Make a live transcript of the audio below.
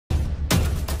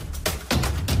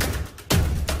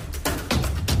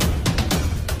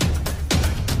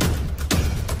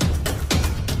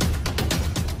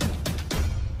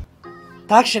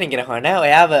තාක්ෂණ කියන හොන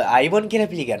ඔයාව iPhone කියලා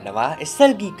පිළිගන්නවා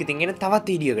SL Geek ඉතින් එන තවත්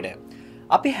වීඩියෝ එකකට.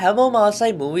 අපි හැමෝම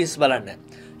ආසයි movies බලන්න.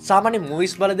 සාමාන්‍ය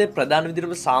movies බලද්දී ප්‍රධාන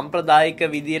විදිහටම සාම්ප්‍රදායික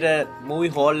විදිහට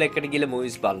movie hall එකකට ගිහලා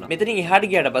movies බලනවා. මෙතනින් එහාට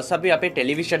ගියාට පස්සේ අපි අපේ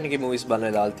ටෙලිවිෂන් එකේ movies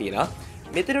බලන්න දාලා තියෙනවා.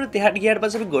 මෙතනට එහාට ගියාට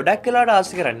පස්සේ අපි ගොඩක් වෙලාවට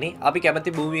ආස කරන්නේ අපි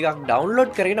කැමති movie එකක්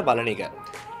download කරගෙන බලන එක.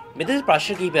 මෙතන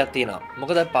ප්‍රශ්න කීපයක් තියෙනවා.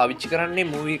 මොකද පාවිච්චි කරන්නේ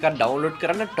movie එකක් download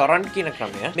කරන්න torrent කියන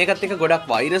ක්‍රමය. මේකත් එක්ක ගොඩක්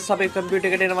virus අපේ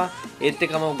computer එකට එනවා. ඒත්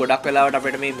එක්කම ගොඩක් වෙලාවට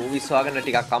අපිට මේ movies හොයාගන්න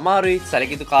ටිකක් අමාරුයි.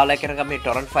 සැලකිතු කාලයක් යනකම් මේ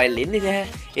torrent file එන්නේ නැහැ.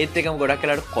 ඒත් එක්කම ගොඩක්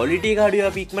වෙලාවට quality එක අඩුයි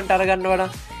අපි ඉක්මනට අරගන්නවා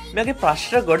නම්. මේකේ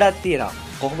ප්‍රශ්න ගොඩක් තියෙනවා.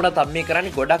 කොහොමද අපි මේ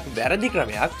කරන්නේ ගොඩක් වැරදි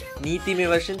ක්‍රමයක්. නීතිමය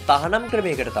වශයෙන් තහනම්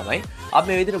ක්‍රමයකට තමයි අපි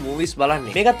මේ විදිහට movies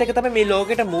බලන්නේ. මේකත් එක්ක තමයි මේ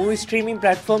ලෝකෙට movie streaming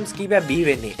platforms කීපයක් බිහි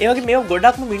වෙන්නේ. ඒ වගේ මේවා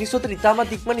ගොඩක්ම මිනිස්සුන්ට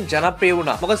ඉතාමත් ඉක්මනින් ජනප්‍රිය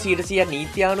වුණා. මොකද 100%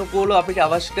 නීත්‍යානුකූලව අපිට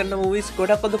අවශ්‍ය කරන movies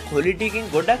ගොඩක් අද quality එකකින්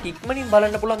ගොඩක් ඉක්මනින්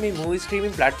බලන්න පුළුවන් මේ movie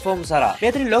streaming platforms හරහා. මේ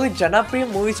අතරින් ලෝකෙ ජනප්‍රිය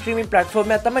movie streaming platform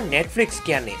එක තමයි Netflix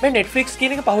කියන්නේ. මේ Netflix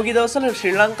කියන එක පහුගිය දවස්වල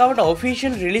ශ්‍රී ලංකාවට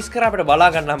official release කරා අපිට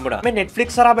බලා ගන්න හම්බුණා. මේ Netflix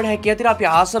හරහා අපිට හැකියාව තියෙනවා අපි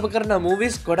ආසම කරන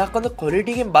movies ගොඩක් අද quality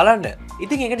එකකින් බලන්න.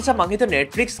 ඉතින් ඒක නිසා මම හිතුවා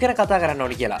Netflix ගැන කතා කරන්න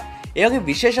ඕනි කියලා. ඒ වගේ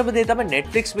විශේෂම දේ තමයි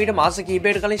Netflix මීට මාස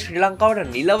කිහිපයකට කලින් ශ්‍රී ලංකාවට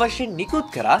නිල වශයෙන් නිකුත්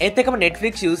කරා. ඒත් එක්කම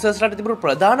Netflix users ලාට තිබුණු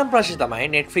ප්‍රධානම ප්‍රශ්නේ තමයි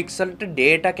Netflix වලට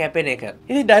data කැපෙන එක.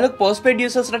 ඉතින් Dialog postpaid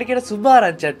users ලාට කියන සුබ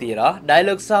ආරංචියක් තියෙනවා.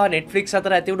 Dialog සහ Netflix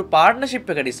අතර ඇති වුණු partnership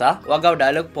එක නිසා වගාව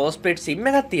Dialog postpaid sim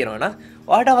එකක් තියෙනවා නම්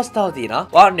ඔයාට අවස්ථාවක් තියෙනවා.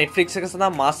 ඔයා Netflix එක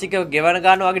සඳහා මාසිකව ගෙවන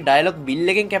ගන්න වගේ Dialog bill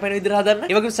එකෙන් කැපෙන විදිහට හදන්න.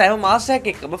 ඒ වගේම සෑම මාසයක්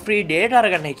එක්කම free data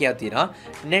අරගන්න හැකියාව තියෙනවා.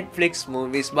 Netflix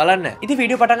movies බලන්න. ඉතින්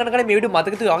වීඩියෝ පටන් ගන්න කලින් මේ වීඩියෝ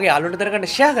මතක තියාගන්න ඔයාගේ යාළුවන්ට තරගන්න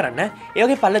share කරන්න. ඒ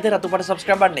වගේ පල්ලේ රතු පාට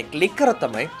subscribe button එක click කරොත්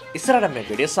තමයි ඉස්සරහට මේ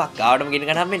වීඩියෝ සාකච්ඡාවටම ගෙන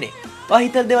ගන්න හම්බෙන්නේ. ඔයා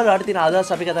හිතන දේවල් වලට තියෙන ආදාස්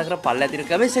අපි කතා කරලා පල්ලේ තියෙන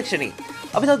comment section එකේ.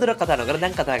 අපි තවදුරටත් කතා නොකර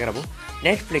දැන් කතා කරමු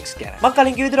Netflix ගැන. මම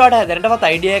කලින් කිව්ව විදිහට ඔයාලට දැනටවත්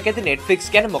idea එකක් ඇති Netflix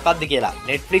කියන්නේ මොකක්ද කියලා.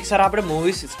 Netflix හරහා අපිට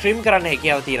movies stream කරන්න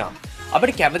හැකියාව තියෙනවා.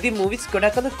 අපිට කැමති movies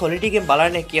ගොඩක් අද quality එකෙන්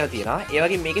බලන්න හැකියාව තියෙනවා. ඒ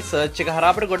වගේ මේකේ search එක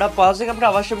හරහා අපිට ගොඩක් පහසුවෙන් අපිට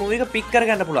අවශ්‍ය movie එක pick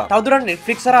කරගන්න පුළුවන්. තවදුරටත්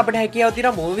Netflix හරහා අපිට හැකියාව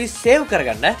තියෙනවා movies save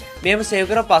කරගන්න. මේව save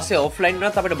කරලා පස්සේ offline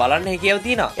වුණත් අපිට බලන්න හැකියාව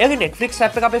තියෙනවා. ඒ වගේ Netflix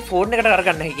app එක අපේ phone එකට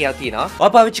අරගන්න හැකියාව තියෙනවා.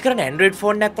 ඔයා පාවිච්චි කරන Android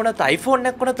phone එකක් වුණත් iPhone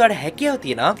එකක් වුණත් ඔයාලට හැකියාව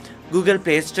තියෙනවා Google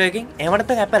Play Store එකකින් එහෙම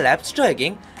නැත්නම් Apple App Store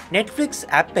එකකින් Netflix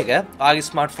app එක ඔයාගේ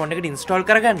smartphone එකට install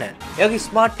කරගන්න. ඒ වගේ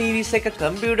smart TVs එක,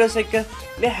 computers එක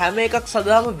මේ හැම එකක්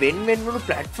සදාම වෙන වුණු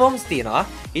platforms තියෙනවා.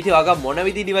 ඉතින් ඔයාගා මොන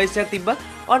විදිහේ device එකක් තිබ්බත්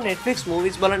ඔය Netflix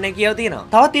movies බලන්න හැකියාව තියෙනවා.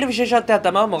 තවත් තියෙන විශේෂත්වයක්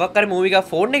තමයි මොකක් හරි movie එකක්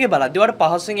phone එකේ බලද්දී ඔයාලට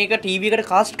පහසුවෙන් ඒක TV එකට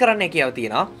cast කරන්න හැකියාව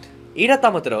තියෙනවා. ඊටත්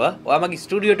අමතරව ඔයා මගේ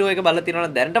Studio 2 එක බලලා තියෙනවා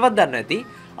නම් දැනටවත් දන්නේ නැති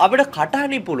අපිට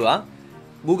කටහඬින් පුළුවන්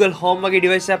Google Home වගේ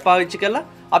device එකක් පාවිච්චි කරලා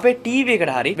අපේ TV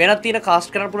එකට හරි වෙනත් තියෙන cast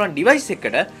කරන්න පුළුවන් device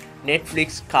එකකට Netflix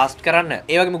cast කරන්න.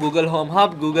 ඒ වගේම Google Home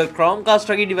Hub, Google Chromecast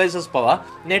වගේ devices පවා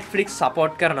Netflix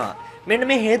support කරනවා. මෙන්න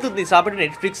මේ හේතුත් නිසා අපිට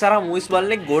Netflix හරහා movies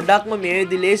බලන්නේ ගොඩක්ම මේ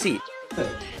විදිහේ ලේසි.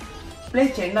 Play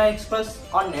Chennai Express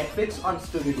on Netflix on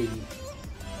Studio TV.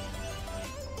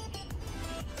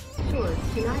 Sure,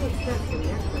 Chennai Express on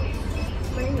Netflix.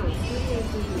 Playing on Studio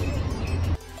TV.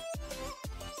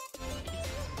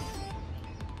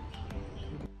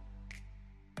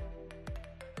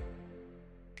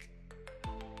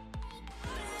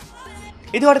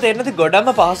 ඉතින් තේරෙනවද ගොඩක්ම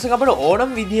පහසුවෙන් අපිට ඕනම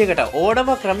විදියකට ඕනම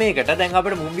ක්‍රමයකට දැන්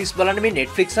අපිට movies බලන්න මේ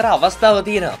Netflix හරහා අවස්ථාව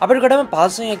තියෙනවා. අපිට ගොඩක්ම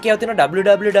පහසුවෙන් හැකියාව තියෙනවා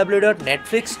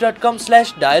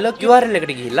www.netflix.com/dialog URL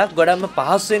එකට ගිහිල්ලා ගොඩක්ම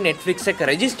පහසුවෙන් Netflix එක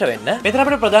register වෙන්න. මෙතන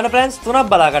අපිට ප්‍රධාන plans තුනක්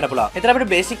බලා ගන්න පුළුවන්. මෙතන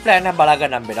අපිට basic plan එකක් බලා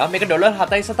ගන්න හම්බෙනවා. මේක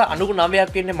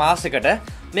 $47.99ක් වෙන්නේ මාසෙකට.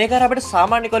 මේක හරහා අපිට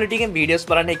සාමාන්‍ය quality එකෙන් videos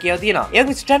බලන්න හැකියාව තියෙනවා. ඒ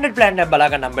වගේ standard plan එකක්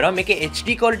බලා ගන්න හම්බෙනවා. මේකේ HD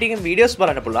quality එකෙන් videos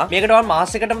බලන්න පුළුවන්. මේකට ඔයාලා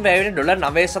මාසෙකටම වැය වෙන්නේ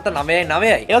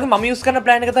 $9.99යි. ඒ වගේ මම use කරන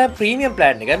plan එක තමයි premium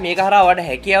plan එක. මේක හරහා ඔයාලට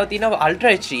හැකියාව තියෙනවා Ultra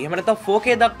HD එහෙම නැත්නම් 4K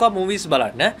දක්වා movies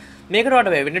බලන්න. මේකට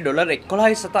ඔයාලට වැය වෙන්නේ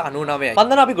 $11.99යි. මම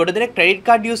දන්නවා අපි ගොඩ දෙනෙක් credit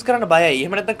card use කරන්න බයයි.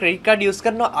 එහෙම නැත්නම් credit card use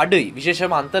කරනවා අඩුයි.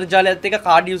 විශේෂයෙන්ම අන්තර්ජාලයත් එක්ක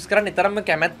card use කරන්න තරම්ම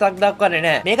කැමැත්තක් දක්වන්නේ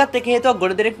නැහැ. මේකත් එක්ක හේතුව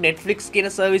ගොඩ දෙනෙක් Netflix කියන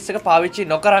service එක පාවිච්චි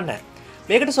නොකරන්න.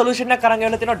 මේකට සොලියුෂන් එකක් අරන්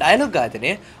ගෙවලා තියෙනවා Dialog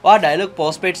ආයතනයේ. ඔයා Dialog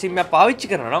postpaid sim එක පාවිච්චි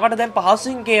කරනවා නම් ඔයාලට දැන්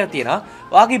පහසුවෙන් කේව තියෙනවා.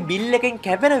 ඔයාගේ bill එකෙන්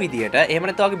කැපෙන විදියට, එහෙම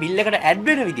නැත්නම් ඔයාගේ bill එකට add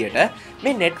වෙන විදියට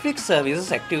මේ Netflix services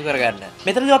active කරගන්න.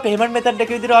 මෙතනදී ඔයා payment method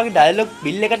එක විදියට ඔයාගේ Dialog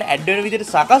bill එකට add වෙන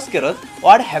විදියට සකස් කරොත්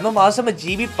ඔයාලට හැම මාසෙම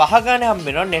GB 5 ගානේ හම්බ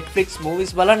වෙනවා Netflix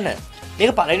movies බලන්න.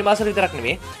 මේක පළවෙනි මාසෙ විතරක්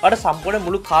නෙමෙයි. ඔයාලට සම්පූර්ණ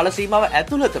මුළු කාල සීමාව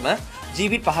ඇතුළතම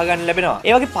GB 5 ගන්න ලැබෙනවා.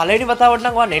 ඒ වගේ පළවෙනි වතාවට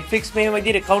නම් ඔයා Netflix මේ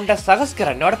විදිහට account එක සකස්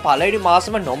කරන්න ඔයාලට පළවෙනි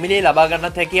මාසෙම nominee ලබා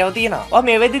ගන්නත් හැකියාව තියෙනවා. ඔයා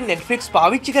මේ වෙද්දි Netflix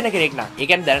පාවිච්චි කරන කෙනෙක් නම්, ඒ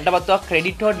කියන්නේ දැනටවත් ඔයා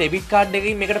credit or debit card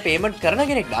එකකින් මේකට payment කරන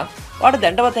කෙනෙක් නම් ඔයාලට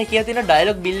දැනටවත් හැකියාව තියෙන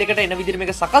ඩයලොග් බිල් එකට එන විදිහට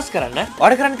මේක සකස් කරන්න.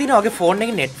 ඔයාලට කරන්න තියෙනවා ඔයාගේ ෆෝන්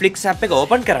එකේ Netflix app එක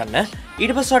ඕපන් කරන්න.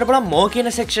 ඊට පස්සේ ඔයාලට බලන්න more කියන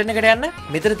section එකට යන්න.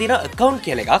 මෙතන තියෙන account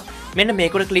කියලා එකක්. මෙන්න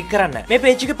මේක උඩ click කරන්න. මේ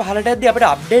page එකේ පහළට යද්දී අපිට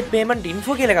update payment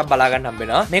info කියලා එකක් බලා ගන්න හම්බ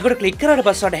වෙනවා. මේක උඩ click කරාට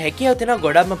පස්සේ ඔයාලට හැකියාව තියෙනවා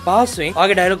ගොඩක්ම පහසුවෙන්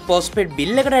ඔයාගේ ඩයලොග් postpaid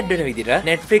bill එකට add වෙන විදිහට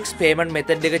Netflix payment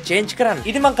method එක change කරන්න.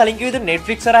 ඉතින් මම කලින් කිව්ව විදිහට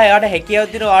Netflix හරහා එයාට හැකියාව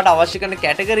තියෙනවා ඔයාලට අවශ්‍ය කරන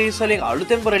categories වලින්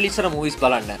අලුතෙන්ම release කරන movies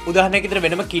බලන්න. උදාහරණයක් විදිහට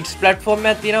වෙනම kids platform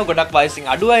එකක් තියෙනවා ගොඩක්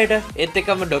වයසින් අඩු අයට. ඒත්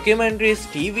එක්කම documentaries,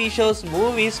 TV shows,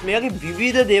 movies මේ වගේ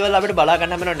විවිධ දේවල් අපිට බලා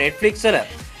ගන්න හම්බ වෙනවා Netflix වල.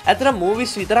 ඇත්තටම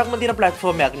movies විතරක්ම තියෙන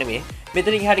platform එකක් නෙමෙයි.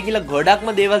 මෙතනින් එහාට ගිහලා ගොඩක්ම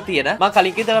දේවල් තියෙන. මම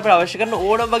කලින් කිව්වා අපිට අවශ්‍ය කරන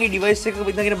ඕනම වගේ device එකක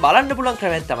ඉඳගෙන බලන්න පුළුවන්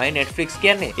ක්‍රමයක් තමයි Netflix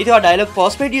කියන්නේ. ඉතින් ඔයා Dialog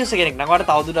postpaid user කෙනෙක් නම්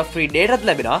ඔයාලට තවදුරටත් free data ත්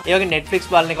ලැබෙනවා. ඒ වගේ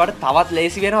Netflix බලන එකට තවත්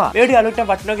ලේසි වෙනවා. මේ වීඩියෝ අලුතෙන්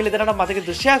වටිනවා කියලා දැනට මතක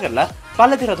දෘශ්‍ය කරලා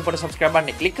පල්ල තිර රතු පොට subscribe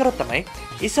button එක click කරොත් තමයි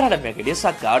ඉස්සරහට මේ වීඩියෝස්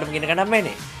එකක් ගාඩම ගෙන ගන්න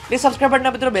වෙන්නේ. මේ subscribe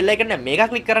button අපිට bell icon එක මේක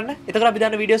click කරන්න. එතකොට අපි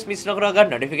දාන videos miss නොකර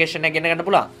ගන්න notification එක ගෙන ගන්න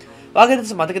පුළුවන්. ඔයාගේ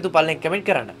දවස මතක තු පල්ලෙන් comment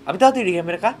කරන්න. අපි තාත්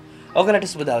වීඩියෝ එකක් ඔයගලට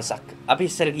සුබ දවසක්. අපි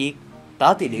ඉස්සර Geek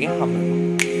තාත් වීඩියෝ එකෙන් හම්බ වෙමු.